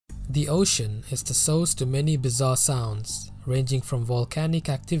The ocean is the source to many bizarre sounds, ranging from volcanic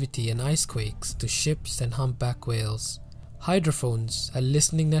activity and icequakes to ships and humpback whales. Hydrophones, a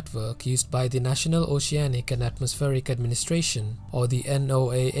listening network used by the National Oceanic and Atmospheric Administration, or the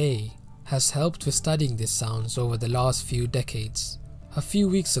NOAA, has helped with studying these sounds over the last few decades. A few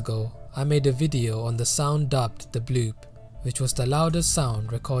weeks ago, I made a video on the sound dubbed the Bloop, which was the loudest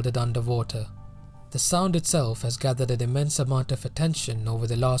sound recorded underwater. The sound itself has gathered an immense amount of attention over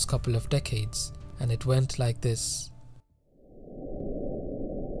the last couple of decades, and it went like this.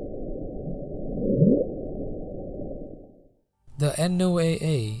 The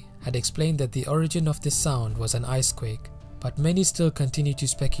NOAA had explained that the origin of this sound was an icequake, but many still continue to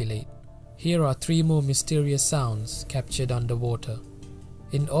speculate. Here are 3 more mysterious sounds captured underwater.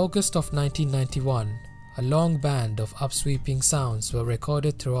 In August of 1991, a long band of upsweeping sounds were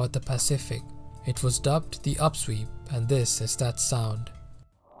recorded throughout the Pacific. It was dubbed the upsweep, and this is that sound.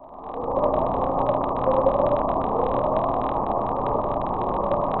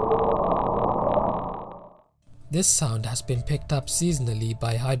 This sound has been picked up seasonally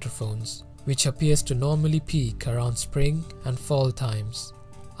by hydrophones, which appears to normally peak around spring and fall times.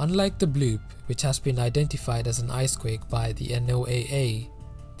 Unlike the Bloop, which has been identified as an icequake by the NOAA,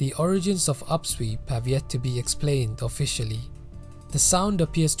 the origins of upsweep have yet to be explained officially. The sound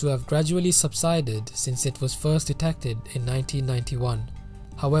appears to have gradually subsided since it was first detected in 1991.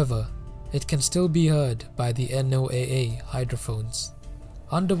 However, it can still be heard by the NOAA hydrophones.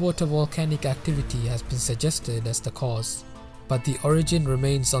 Underwater volcanic activity has been suggested as the cause, but the origin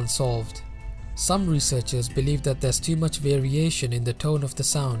remains unsolved. Some researchers believe that there's too much variation in the tone of the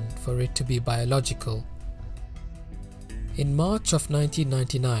sound for it to be biological. In March of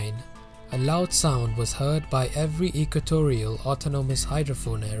 1999, a loud sound was heard by every equatorial autonomous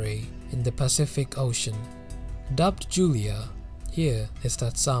hydrophone array in the Pacific Ocean. Dubbed Julia, here is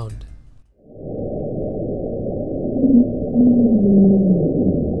that sound.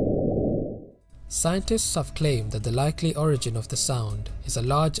 Scientists have claimed that the likely origin of the sound is a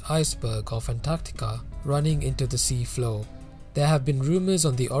large iceberg off Antarctica running into the sea floor. There have been rumors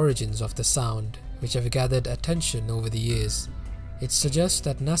on the origins of the sound, which have gathered attention over the years. It suggests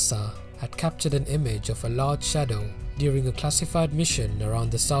that NASA had captured an image of a large shadow during a classified mission around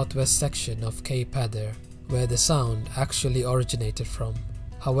the southwest section of Cape Adare, where the sound actually originated from.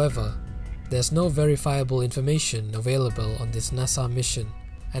 However, there's no verifiable information available on this NASA mission,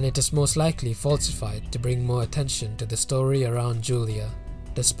 and it is most likely falsified to bring more attention to the story around Julia.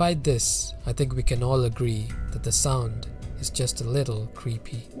 Despite this, I think we can all agree that the sound is just a little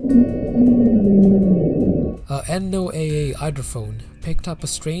creepy. A NOAA hydrophone picked up a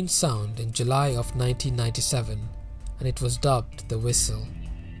strange sound in July of 1997, and it was dubbed the whistle.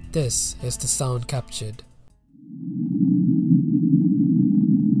 This is the sound captured.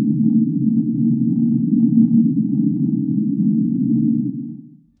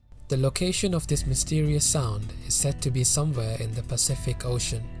 The location of this mysterious sound is said to be somewhere in the Pacific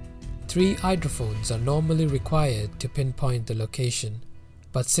Ocean. 3 hydrophones are normally required to pinpoint the location,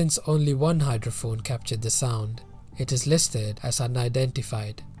 but since only one hydrophone captured the sound, it is listed as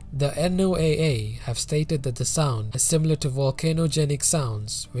unidentified. The NOAA have stated that the sound is similar to volcanogenic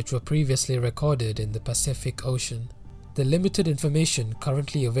sounds which were previously recorded in the Pacific Ocean. The limited information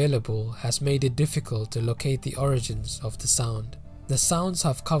currently available has made it difficult to locate the origins of the sound. The sounds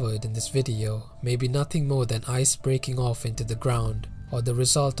I've covered in this video may be nothing more than ice breaking off into the ground or the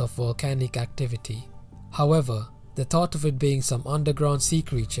result of volcanic activity. However, the thought of it being some underground sea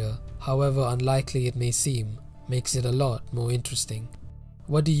creature, however unlikely it may seem, makes it a lot more interesting.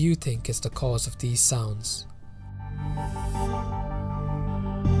 What do you think is the cause of these sounds?